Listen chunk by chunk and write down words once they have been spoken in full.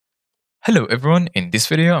Hello everyone, in this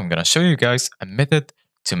video I'm gonna show you guys a method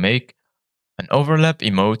to make an overlap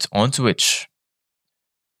emote on Twitch.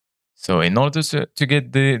 So in order to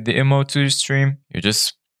get the emote to your stream, you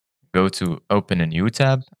just go to open a new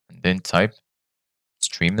tab and then type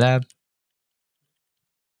Streamlab.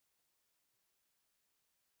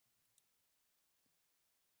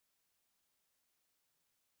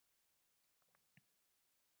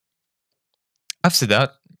 After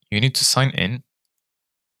that, you need to sign in.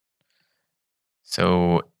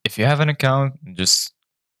 So if you have an account, just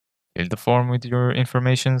fill the form with your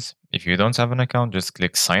informations. If you don't have an account, just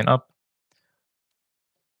click sign up.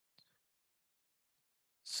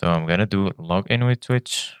 So I'm gonna do login with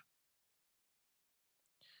Twitch,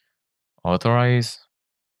 authorize.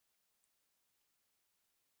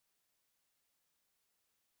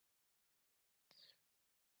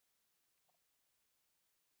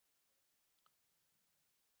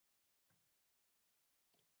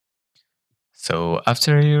 So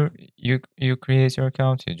after you create your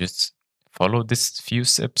account, you just follow this few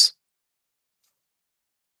steps.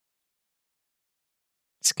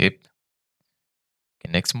 Skip,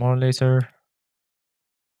 connect more later,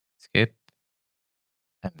 skip,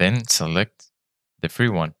 and then select the free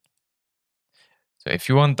one. So if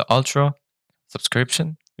you want the ultra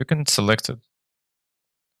subscription, you can select it.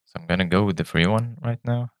 So I'm gonna go with the free one right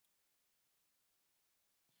now.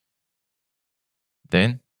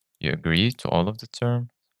 Then you agree to all of the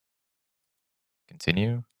terms.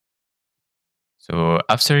 Continue. So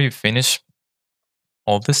after you finish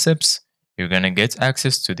all the steps, you're gonna get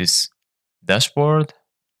access to this dashboard.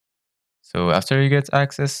 So after you get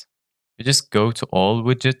access, you just go to all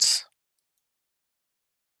widgets.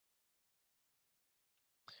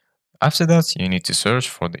 After that, you need to search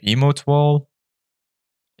for the emote wall.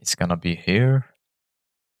 It's gonna be here.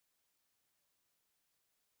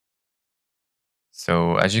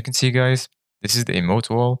 So as you can see, guys, this is the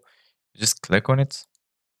emote wall. You just click on it.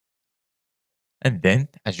 And then,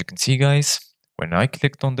 as you can see, guys, when I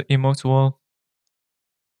clicked on the emote wall,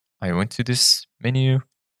 I went to this menu.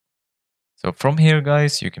 So from here,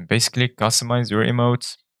 guys, you can basically customize your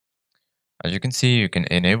emotes. As you can see, you can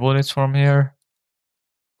enable it from here.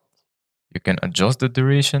 You can adjust the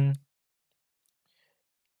duration.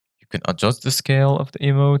 You can adjust the scale of the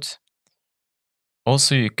emote.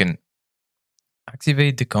 Also, you can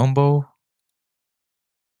activate the combo.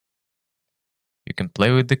 You can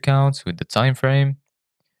play with the counts, with the time frame.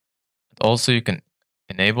 Also, you can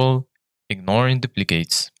enable ignoring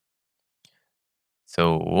duplicates.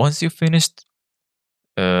 So once you finished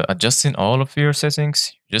adjusting all of your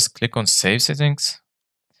settings, just click on Save Settings,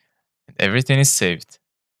 and everything is saved.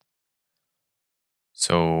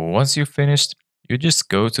 So once you've finished, you just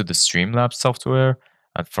go to the Streamlabs software,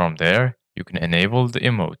 and from there, you can enable the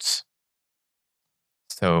emotes.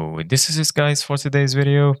 So this is it, guys, for today's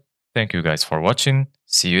video. Thank you guys for watching.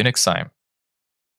 See you next time.